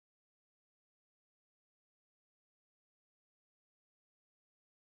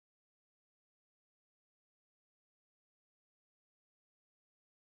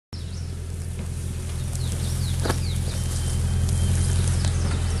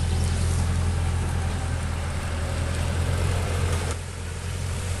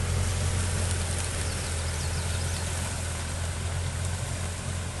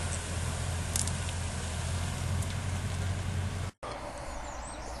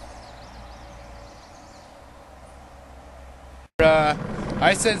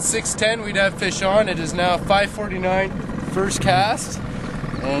I said 6:10 we'd have fish on. It is now 5:49, first cast,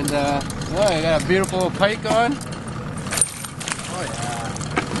 and oh, I got a beautiful pike on. Oh yeah!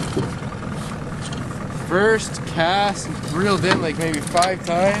 First cast, reeled in like maybe 5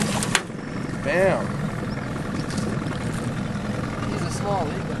 times. Bam! He's a small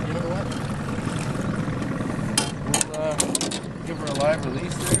leak, but you know what? We'll give her a live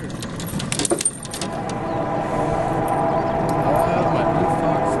release there.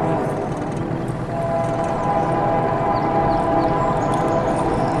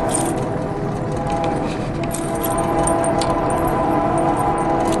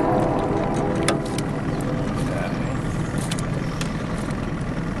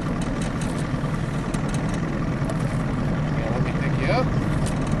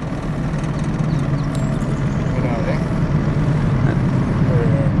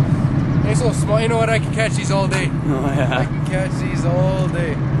 So small, you know what? I can catch these all day. Oh yeah. I can catch these all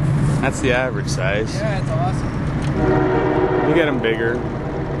day. That's the average size. Yeah, it's awesome. You get them bigger.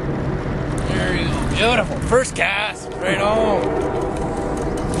 There you go. Beautiful. First cast. Right on.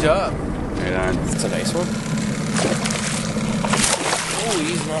 Good job. Right on. It's a nice one. Oh,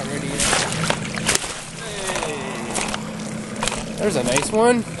 he's not ready yet. Hey. There's a nice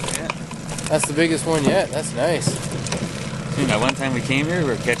one. Yeah. That's the biggest one yet. That's nice. Dude, that one time we came here, we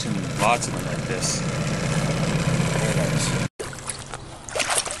were catching lots of them like this. Very nice.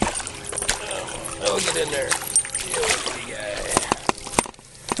 Oh, get in there.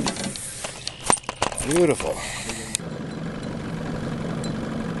 Beautiful.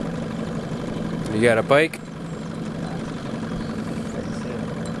 You got a pike?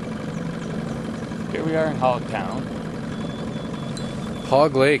 Here we are in Hog Town.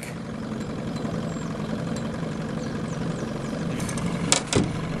 Hog Lake.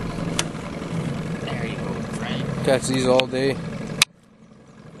 Catch these all day.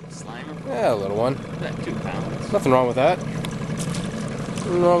 Slimer? Yeah, a little one. About 2 pounds. Nothing wrong with that.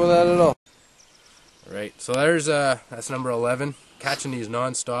 Nothing wrong with that at all. Right, so there's that's number 11. Catching these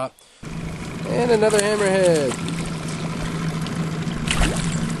non-stop. And another hammerhead.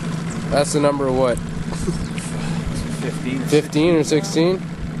 That's the number what? 15 or 16?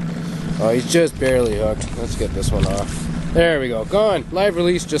 Oh, he's just barely hooked. Let's get this one off. There we go. Gone. Live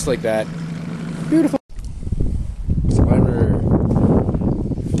release just like that. Beautiful.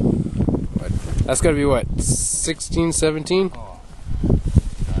 That's gotta be what, 16, 17? Oh,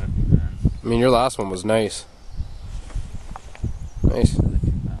 gotta be, man. I mean, your last one was nice. Nice.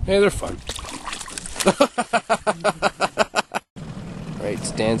 Hey, they're fun. Right,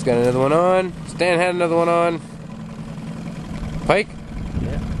 Stan's got another one on. Stan had another one on. Pike?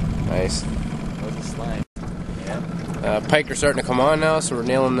 Yeah. Nice. That was a slime. Yeah. Pike are starting to come on now, so we're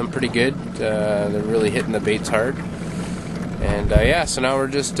nailing them pretty good. They're really hitting the baits hard. And yeah, so now we're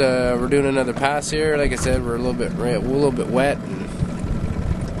just we're doing another pass here. Like I said, we're a little bit wet, and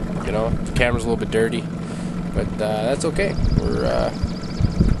you know the camera's a little bit dirty, but that's okay. We'll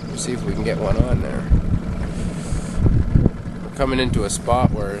see if we can get one on there. We're coming into a spot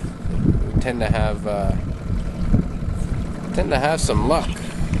where we tend to have some luck.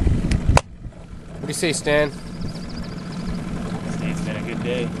 What do you say, Stan? It's been a good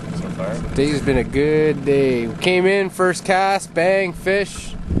day so far. Today's been a good day. We came in, first cast, bang,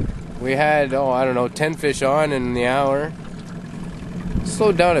 fish. We had, I don't know, 10 fish on in the hour.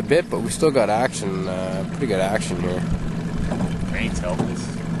 Slowed down a bit, but we still got action, pretty good action here. Rain's helped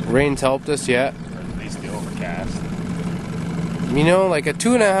us. Rain's helped us, yeah. Or at least the overcast. You know, like a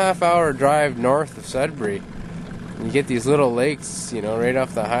 2.5 hour drive north of Sudbury. You get these little lakes, you know, right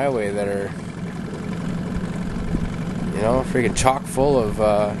off the highway that are, you know, freaking chock full of,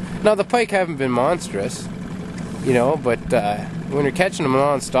 now the pike haven't been monstrous, you know, but when you're catching them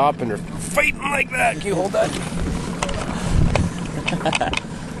non-stop and they're fighting like that, can you hold that?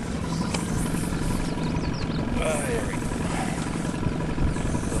 There we go.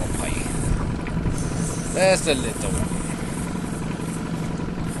 Little pike. That's a little one.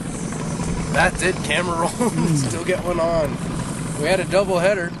 That's it, camera rolling. Still get one on. We had a double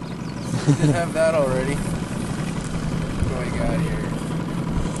header. We did have that already. What do we got here?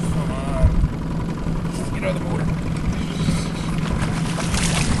 Come on. Get out of the motor.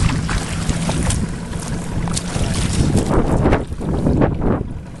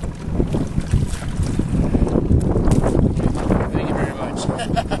 Thank you very much.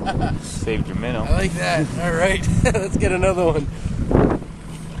 Saved your minnow. I like that. All right, let's get another one.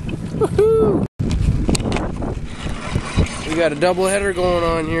 Woohoo! We got a double header going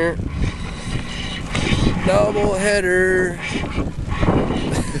on here. Double header.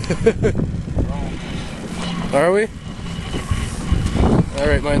 Are we?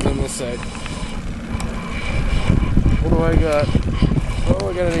 Alright, mine's on this side. What do I got? Oh,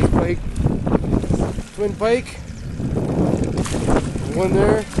 I got a nice pike. Twin pike. One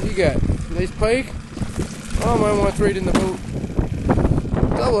there. What you got? Nice pike. Oh, mine wants right in the boat.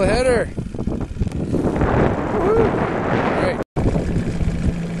 Double header. Alright.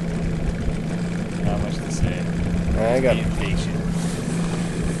 Not much to say. I got Being patient.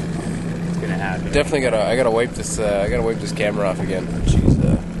 It's gonna happen. definitely I gotta wipe this camera off again. Jeez.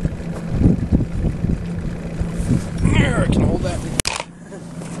 Here, I can hold that.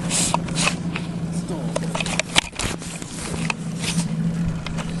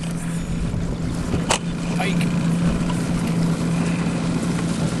 Pike.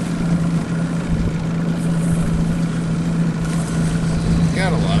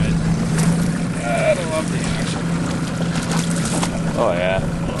 Gotta love it. Gotta love the action. Oh yeah.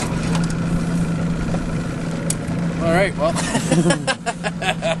 All right, well.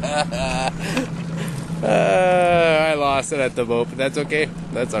 I lost it at the boat, but that's okay.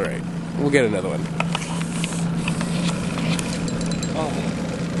 That's all right. We'll get another one. Oh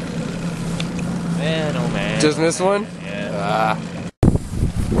man, oh man. Just this one? Yeah.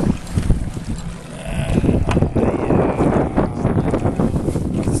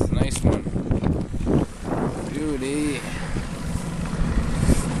 It's a nice one. Beauty.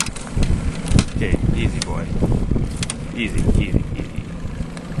 Okay, easy boy. Easy, easy, easy.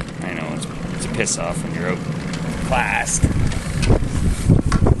 I know it's a piss off when you're out class.